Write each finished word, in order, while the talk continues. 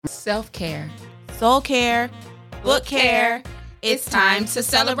self-care, soul care, book care. It's time to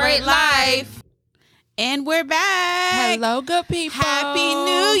celebrate life. And we're back. Hello, good people. Happy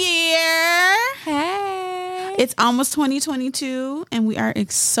New Year. Hey. It's almost 2022, and we are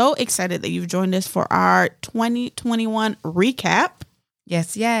so excited that you've joined us for our 2021 recap.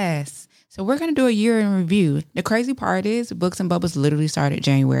 Yes. So we're going to do a year in review. The crazy part is Books and Bubbles literally started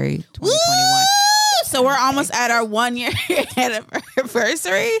January 2021. Woo! So we're almost at our 1 year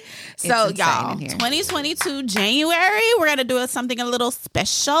anniversary. So y'all, 2022 January, we're going to do something a little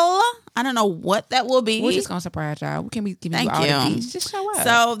special. I don't know what that will be. We're just going to surprise y'all. We can be giving you all the keys. Just show up.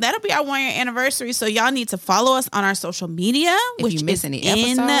 So that'll be our 1 year anniversary. So y'all need to follow us on our social media, which you miss any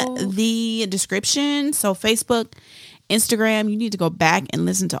in episodes, the description. So Facebook, Instagram, you need to go back and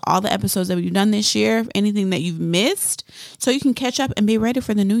listen to all the episodes that we've done this year, anything that you've missed, so you can catch up and be ready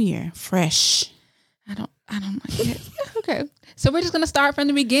for the new year, fresh. I don't like it. Okay. So we're just going to start from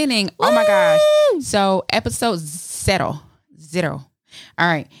the beginning. Woo! Oh my gosh. So episode zero. All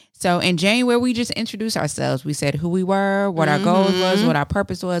right. So in January, we just introduced ourselves. We said who we were, what our goals was, what our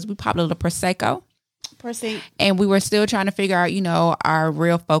purpose was. We popped a little Prosecco. And we were still trying to figure out, our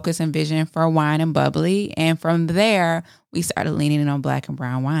real focus and vision for wine and bubbly. And from there, we started leaning in on black and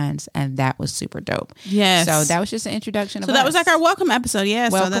brown wines. And that was super dope. Yes. So that was just an introduction. So that was like our welcome episode. Yeah.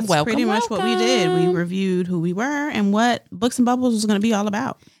 So that's pretty much what we did. We reviewed who we were and what Books and Bubbles was going to be all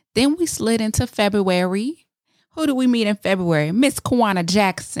about. Then we slid into February. Who did we meet in February? Miss Kawana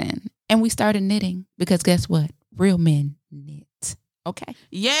Jackson. And we started knitting because guess what? Real men knit. Okay.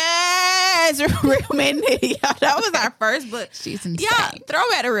 Yes, Real Men Knit. That was our first book. She's insane. Yeah,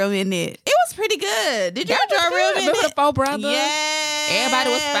 throwback to Real Men Knit. It was pretty good. Did you enjoy Real Men Knit? Remember the four brothers? Yeah. Everybody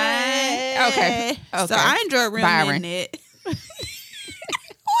was fine. Okay. So I enjoyed Real Men Knit. Who's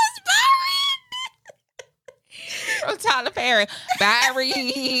Byron? From Tyler Perry. Byron. I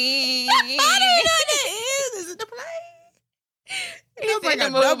don't know what that is. Is it the play? He's in the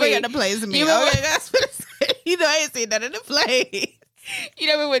movie. Nobody got the plays to me. Okay, that's what it's I ain't seen that in the play. You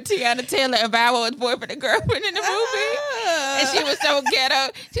know, we with Tiana Taylor and Byron was boyfriend and girlfriend in the movie. And she was so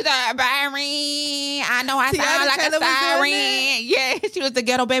ghetto. She's like, Byron, I know I sound like a siren. Yeah, she was the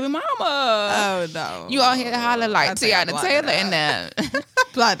ghetto baby mama. Oh, no. You all here to holler like Tiana Taylor and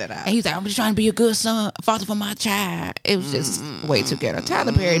Plot that out. And he's like, I'm just trying to be a good son, father for my child. It was just way too ghetto.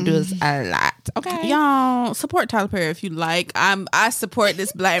 Tyler Perry does a lot. Okay. Y'all, support Tyler Perry if you like. I support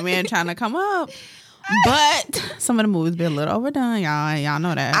this black man trying to come up. But some of the movies be a little overdone, y'all. Y'all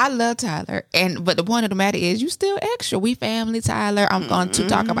know that. I love Tyler. But the point of the matter is you still extra. We family, Tyler. I'm going to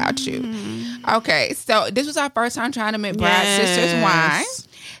talk about you. Okay. So this was our first time trying to make Bride Sisters wine.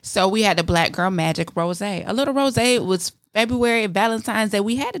 So we had the Black Girl Magic Rosé. A little rosé. Was February, Valentine's Day.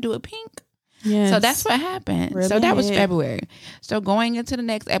 We had to do it pink. Yes. So that's what happened. Really? So that was February. So going into the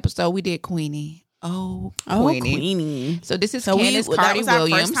next episode, we did Queenie. Queenie. So this is Candace Cardi Williams. That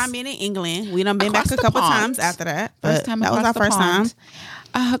was our first time being in England. We done been back a couple times after that. First time that was our first time.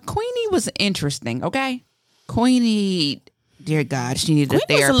 Queenie was interesting, okay? Queenie, dear God, she needed a therapist.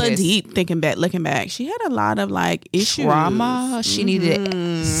 Queenie was a little deep looking back. She had a lot of issues. Trauma. She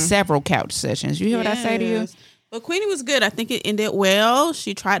needed several couch sessions. You hear what I say to you? But Queenie was good. I think it ended well.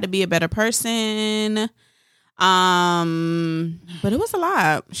 She tried to be a better person. But it was a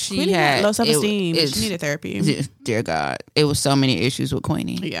lot. She had low self-esteem. She needed therapy. Dear God. It was so many issues with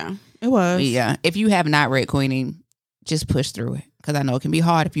Queenie. Yeah, it was. Yeah. If you have not read Queenie, just push through it. Because I know it can be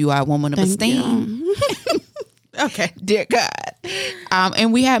hard if you are a woman of esteem. Okay. Dear God.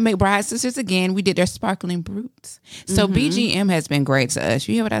 And we had McBride Sisters again. We did their Sparkling Brutes. So BGM has been great to us.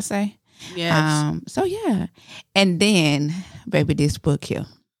 You hear what I say? Yes. So yeah. And then, baby, this book here.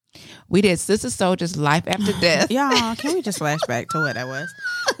 We did Sister Soldier's Life After Death. Y'all, can we just flash back to what that was?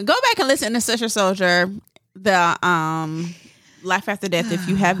 Go back and listen to Sister Soldier, the Life After Death, if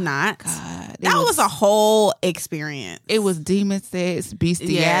you have not. God, that was a whole experience. It was demon sex,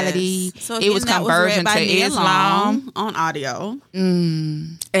 bestiality. Yes. So it was conversion to Islam on audio.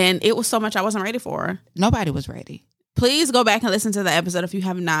 And it was so much I wasn't ready for. Nobody was ready. Please go back and listen to the episode if you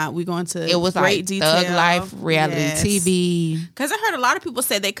have not. We go into it was great like detail. Thug Life, reality TV. Because I heard a lot of people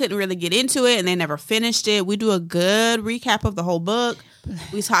say they couldn't really get into it and they never finished it. We do a good recap of the whole book.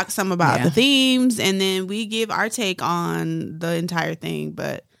 We talk some about the themes and then we give our take on the entire thing.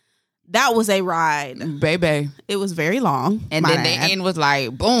 But that was a ride. Baby. It was very long. And then the end was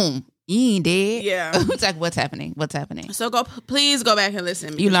like, boom. You ain't dead. Yeah. It's like, what's happening? So please go back and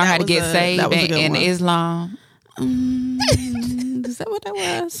listen. You learn how to get saved in Islam. Is that what that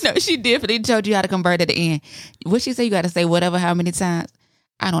was? No, she definitely told you how to convert at the end. What she say? You got to say whatever, how many times?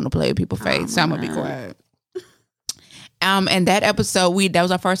 I don't know, play with people's face, so I'm gonna be quiet. And that episode, that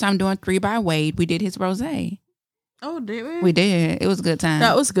was our first time doing 3 by Wade. We did his rosé. Oh, did we? We did. It was a good time.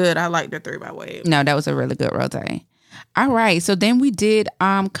 That was good. I liked the 3 by Wade. No, that was a really good rosé. All right. So then we did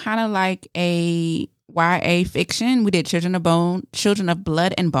kind of like a YA fiction. We did Children of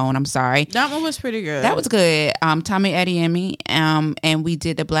Blood and Bone. I'm sorry. That one was pretty good. That was good. Tommy Adeyemi. And we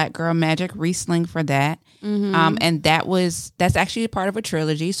did the Black Girl Magic Riesling for that. Mm-hmm. And that's actually a part of a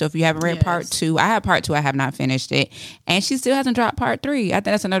trilogy. So if you haven't read part 2, I have part 2. I have not finished it. And she still hasn't dropped part 3. I think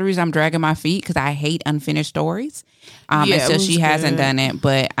that's another reason I'm dragging my feet, because I hate unfinished stories. And so she hasn't done it.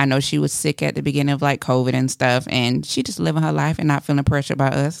 But I know she was sick at the beginning of like COVID and stuff. And she just living her life and not feeling pressure by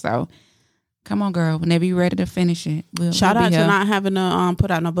us. So come on, girl. Whenever you're ready to finish it, shout out to not having to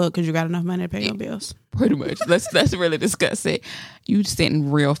put out no book because you got enough money to pay your bills. Pretty much. Let's really discuss it. You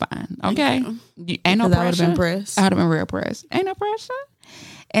sitting real fine, okay? Ain't no pressure. I would have been pressed. I would have been real pressed. Ain't no pressure.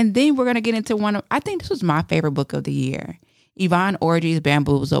 And then we're gonna get into one of, I think this was my favorite book of the year, Yvonne Orji's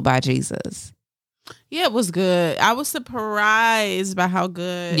Bamboozled by Jesus. Yeah, it was good. I was surprised by how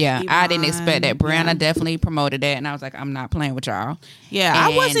good. Yeah, Yvonne, I didn't expect that. Brianna definitely promoted that, and I was like, I'm not playing with y'all. Yeah,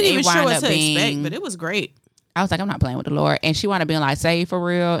 I wasn't even sure what to expect, but it was great. I was like, I'm not playing with the Lord. And she wound up being like, say for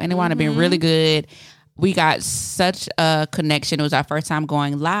real. And it wound up being really good. We got such a connection. It was our first time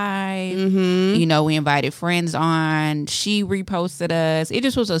going live. Mm-hmm. You know, we invited friends on. She reposted us. It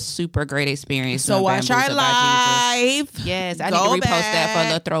just was a super great experience. So watch our live. Yes, I need to repost that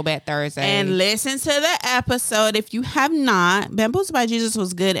for the Throwback Thursday. And listen to the episode if you have not. Bamboozled by Jesus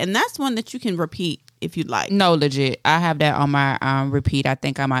was good. And that's one that you can repeat if you'd like. No, legit. I have that on my repeat. I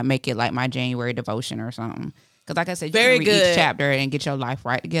think I might make it like my January devotion or something. Because like I said, you can read each chapter and get your life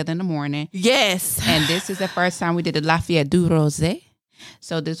right together in the morning. Yes. And this is the first time we did the Lafayette du Rosé.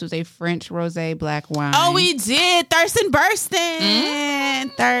 So this was a French rosé black wine. Oh, we did. Thirstin'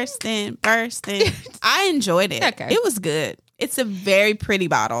 Burstin'. Thirstin' Burstin'. I enjoyed it. Okay. It was good. It's a very pretty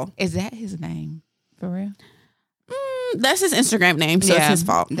bottle. Is that his name? For real? That's his Instagram name, so it's his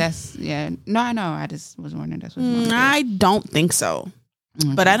fault. No, I know. I just was wondering. That's what I don't think so.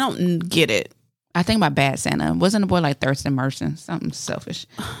 Okay. But I don't get it. I think about Bad Santa. Wasn't the boy like Thurston Merson? Something selfish.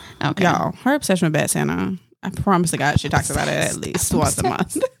 Okay. Y'all, her obsession with Bad Santa, I promise to God she talks about it at least once a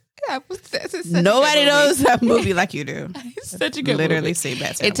month. Nobody knows that movie like you do. It's such a good literally movie. See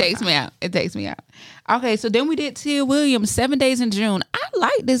Bad Santa. It takes me out. It takes me out. Okay, so then we did Tia Williams, 7 Days in June. I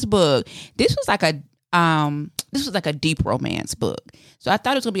like this book. This was like a deep romance book. So I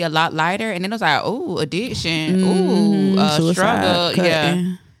thought it was gonna be a lot lighter, and then I was like, oh, addiction, struggle,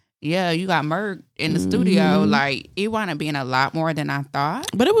 yeah, you got murked in the studio. Like, it wound up being a lot more than I thought.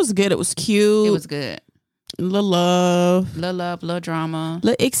 But it was good. It was cute. It was good. Little love, little drama,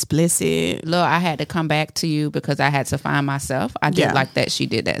 little explicit. Look, I had to come back to you because I had to find myself. I did like that she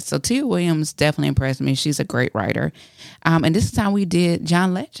did that. So Tia Williams definitely impressed me. She's a great writer. And this time we did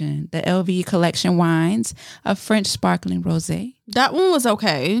John Legend, the LV Collection Wines, a French sparkling rosé. That one was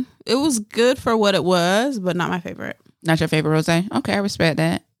okay. It was good for what it was, but not my favorite. Not your favorite rosé? Okay, I respect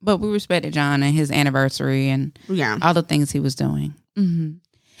that. But we respected John and his anniversary and all the things he was doing. Mm-hmm.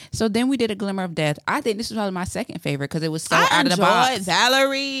 So then we did A Glimmer of Death. I think this was probably my second favorite because it was so out of the box.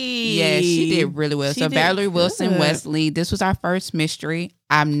 Valerie. Yeah, she did really well. So Valerie Wilson Wesley. This was our first mystery.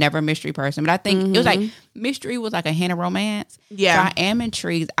 I'm never a mystery person, but I think it was like mystery was like a hint of romance. Yeah. So I am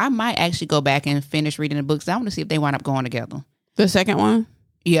intrigued. I might actually go back and finish reading the books. I want to see if they wind up going together. The second one?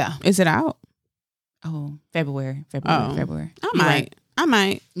 Yeah. Is it out? Oh, February. I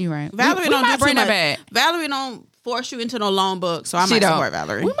might. You're right. Valerie don't bring that back. Valerie don't force you into no long book, so I might support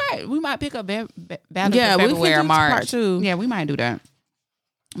Valerie. We might pick up Valerie for February or March. Part 2. Yeah, we might do that.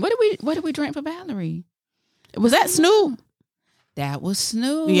 What did we drink for Valerie? Was that Snoop? That was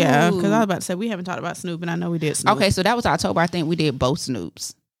Snoop. Yeah, because I was about to say we haven't talked about Snoop, and I know we did Snoop. Okay, so that was October. I think we did both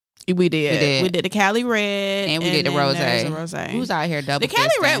Snoops. We did the Cali Red and we did the rosé. Who's out here double? The Cali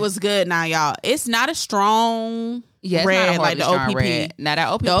Red was good. Now, y'all, it's not a strong red like the OPP. Red. Now that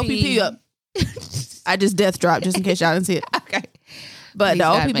OPP, the OPP I just death dropped just in case y'all didn't see it. Okay, but the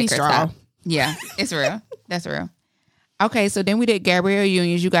OPP strong. Yeah, it's real. That's real. Okay, so then we did Gabrielle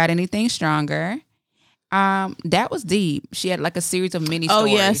Union's You Got Anything Stronger. That was deep. She had like a series of mini stories.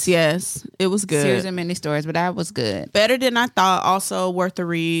 Oh, yes. It was good. Series of mini stories, but that was good. Better than I thought. Also worth the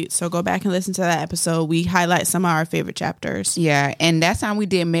read. So go back and listen to that episode. We highlight some of our favorite chapters. Yeah, and that's how we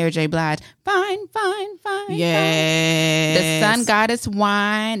did Mary J. Blige. Fine. Yes. The Sun Goddess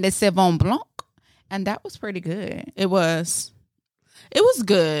Wine, the Sauvignon Blanc. And that was pretty good. It was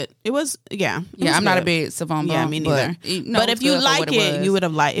good. It was, yeah. Yeah, I'm not a big Sauvignon Blanc. Yeah, me neither. But if you like it, you would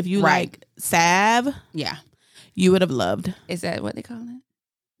have liked. If you like Sav, yeah, you would have loved. Is that what they call it?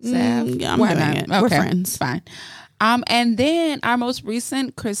 Sav? Yeah, I'm doing it. Okay. We're friends. Fine. And then our most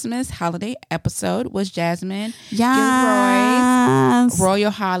recent Christmas holiday episode was Jasmine Yes. Gilroy's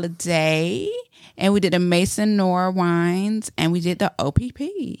Royal Holiday. And we did a Mason Nora wines, and we did the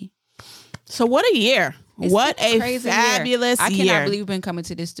OPP. So what a year. What a fabulous year. I cannot believe we've been coming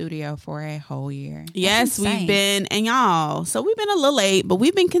to this studio for a whole year. Yes, we've been, and y'all, so we've been a little late, but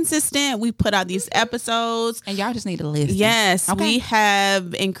we've been consistent. We put out these episodes. And y'all just need to listen. Yes, we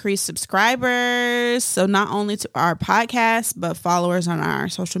have increased subscribers. So not only to our podcast, but followers on our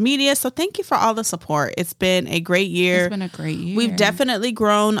social media. So thank you for all the support. It's been a great year. It's been a great year. We've definitely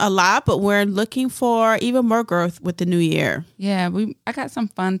grown a lot, but we're looking for even more growth with the new year. Yeah, I got some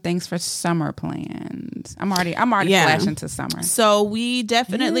fun things for summer plans. I'm already flashing to summer. So we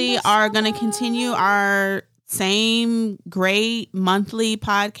definitely are going to continue our same great monthly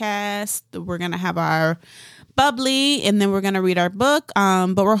podcast. We're going to have our bubbly, and then we're going to read our book.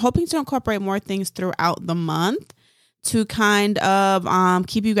 But we're hoping to incorporate more things throughout the month to kind of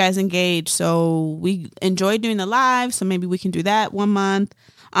keep you guys engaged. So we enjoy doing the live, so maybe we can do that one month.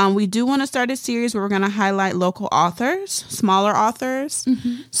 We do want to start a series where we're going to highlight local authors, smaller authors.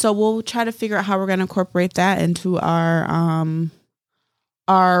 Mm-hmm. So we'll try to figure out how we're going to incorporate that into our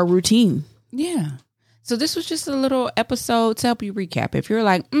routine. Yeah. So this was just a little episode to help you recap. If you're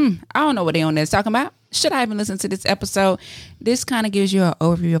like, I don't know what they on there talking about, should I even listen to this episode? This kind of gives you an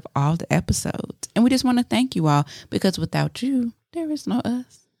overview of all the episodes. And we just want to thank you all, because without you, there is no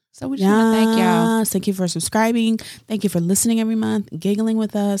us. So we just want to thank y'all. Thank you for subscribing. Thank you for listening every month, giggling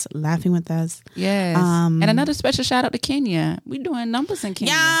with us, laughing with us. Yes. And another special shout out to Kenya. We're doing numbers in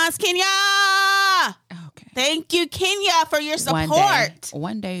Kenya. Yes, Kenya. Okay. Thank you, Kenya, for your support.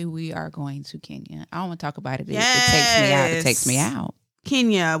 One day we are going to Kenya. I don't want to talk about it. Yes. It takes me out.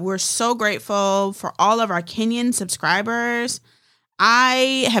 Kenya, we're so grateful for all of our Kenyan subscribers.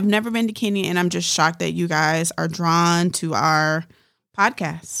 I have never been to Kenya, and I'm just shocked that you guys are drawn to our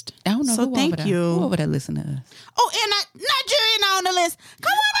podcast. I don't know. So thank you. Who over there listen to us? Oh, and Nigerian on the list.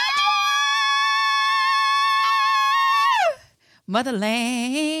 Come on,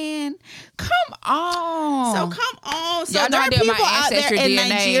 Motherland. Come on. So come on. So y'all there know are people out there in DNA.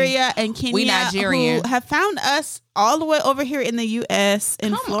 Nigeria and Kenya who have found us all the way over here in the U.S.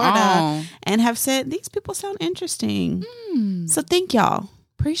 in Florida and have said, these people sound interesting. So thank y'all.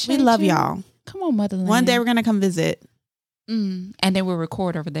 Appreciate We love y'all. Come on, Motherland. One day we're going to come visit. And then we'll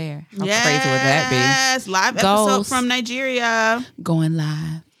record over there. How crazy would that be? Yes, live episode from Nigeria. Going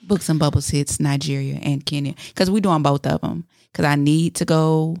live. Books and Bubbles hits Nigeria and Kenya. Because we're doing both of them. Because I need to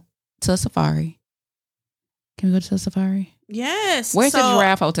go to a safari. Can we go to a safari? Yes. Where's the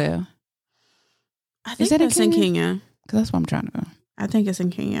Giraffe Hotel? I think it's in Kenya. Because that's where I'm trying to go. I think it's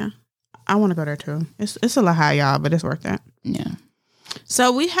in Kenya. I want to go there too. It's a little high, y'all, but it's worth it. Yeah.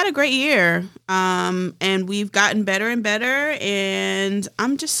 So we had a great year, and we've gotten better and better, and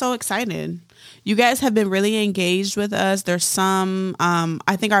I'm just so excited. You guys have been really engaged with us. There's some,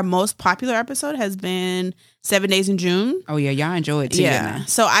 I think our most popular episode has been 7 Days in June. Oh, yeah. Y'all enjoy it too. Yeah.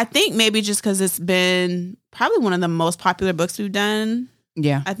 So I think maybe just because it's been probably one of the most popular books we've done.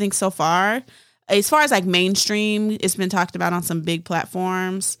 Yeah. I think so far. As far as like mainstream, it's been talked about on some big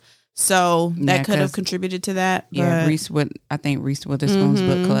platforms. So that could have contributed to that. Yeah, Reese Witherspoon's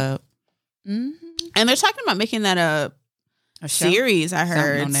book club. Mm-hmm. And they're talking about making that a series, I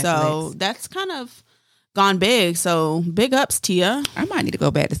heard. So that's kind of gone big. So big ups, Tia. I might need to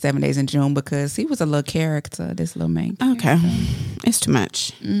go back to 7 Days in June because he was a little character, this little man. Okay. It's too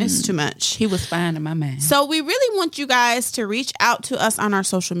much. It's too much. He was fine in my mind. So we really want you guys to reach out to us on our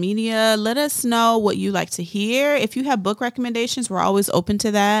social media. Let us know what you like to hear. If you have book recommendations, we're always open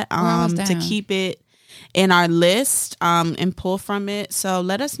to that, to keep it in our list and pull from it. So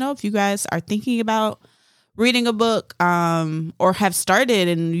let us know if you guys are thinking about reading a book or have started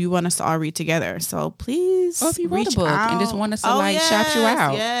and you want us to all read together. So please, or if you read a book and just want us to shout you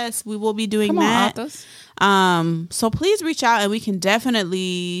out. Yes, we will be doing Come that. On, authors. So please reach out and we can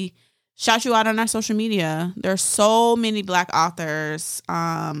definitely shout you out on our social media. There's so many Black authors.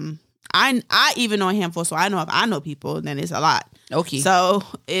 I even know a handful, so I know if I know people, then it's a lot. Okay. So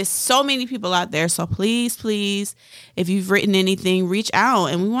it's so many people out there. So please, if you've written anything, reach out,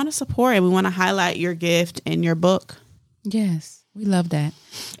 and we want to support and we want to highlight your gift and your book. Yes, we love that.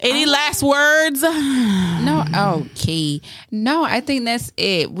 Any last words? No. Okay. No, I think that's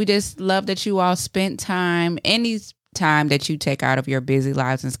it. We just love that you all spent time in these time that you take out of your busy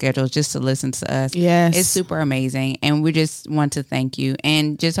lives and schedules just to listen to us. Yes. It's super amazing. And we just want to thank you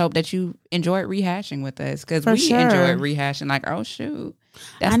and just hope that you enjoyed rehashing with us because we enjoyed rehashing like, oh, shoot.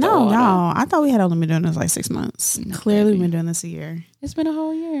 I know, y'all. I thought we had only been doing this like 6 months. No, clearly, we've been doing this a year. It's been a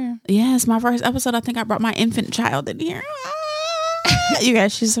whole year. Yes, my first episode, I think I brought my infant child in here. You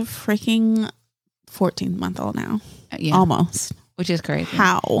guys, she's a freaking 14-month-old now. Yeah. Almost. Which is crazy.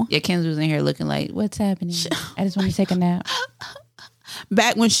 How? Yeah, Ken's was in here looking like, what's happening? I just want to take a nap.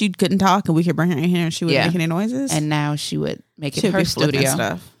 Back when she couldn't talk and we could bring her in here and she would make any noises. And now she would make it She'd her studio.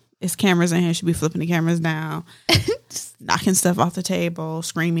 Stuff. It's cameras in here. She'd be flipping the cameras down, knocking stuff off the table,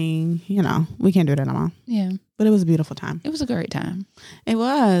 screaming. You know, we can't do that anymore. Yeah. But it was a beautiful time. It was a great time. It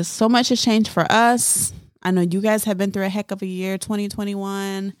was. So much has changed for us. I know you guys have been through a heck of a year,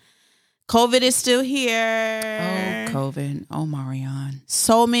 2021. COVID is still here. Oh, COVID. Oh, Marianne.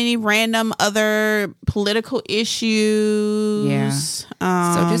 So many random other political issues. Yeah.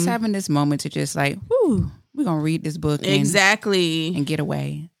 So just having this moment to just like, whoo, we're going to read this book. Exactly. And get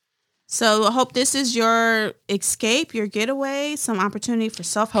away. So I hope this is your escape, your getaway, some opportunity for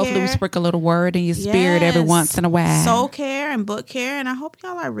self-care. Hopefully we sprinkle a little word in your spirit every once in a while. Soul care and book care. And I hope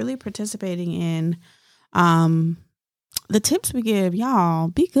y'all are really participating in the tips we give. Y'all,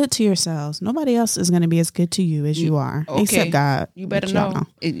 be good to yourselves. Nobody else is going to be as good to you as you are. Okay. Except God. You better know.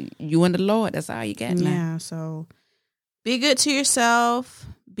 You and the Lord. That's all you got now. Yeah, so be good to yourself.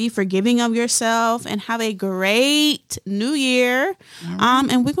 Be forgiving of yourself and have a great new year. Right.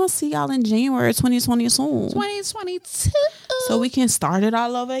 And we're going to see y'all in January 2020 soon. 2022. So we can start it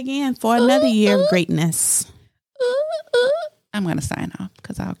all over again for another year of greatness. I'm going to sign off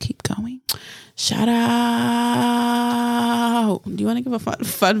because I'll keep going. Shout out. Do you want to give a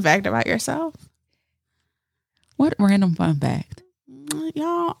fun fact about yourself? What random fun fact?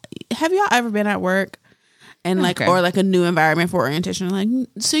 Y'all, have y'all ever been at work? And or like a new environment for orientation. Like,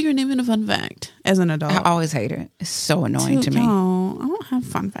 so you're naming a fun fact as an adult. I always hate it. It's so annoying to me. No, I don't have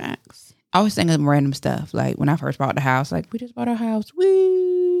fun facts. I always think of random stuff. Like when I first bought the house, like we just bought our house.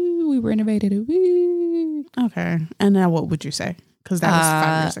 Woo! We renovated it. Woo! Okay. And now what would you say? Because that was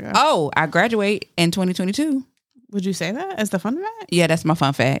 5 years ago. Oh, I graduate in 2022. Would you say that as the fun fact? Yeah, that's my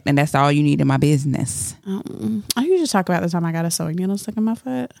fun fact. And that's all you need in my business. I usually talk about the time I got a sewing needle stuck in my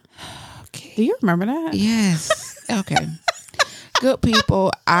foot. Okay. Do you remember that? Yes. Okay. Good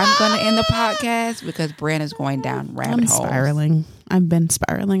people. I'm going to end the podcast because Brianna's going down rabbit holes. I'm spiraling. I've been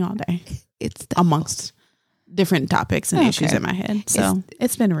spiraling all day. It's amongst different topics and issues in my head. So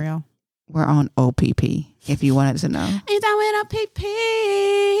it's been real. We're on OPP if you wanted to know. It's on OPP.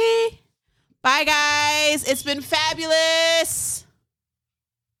 Bye, guys. It's been fabulous.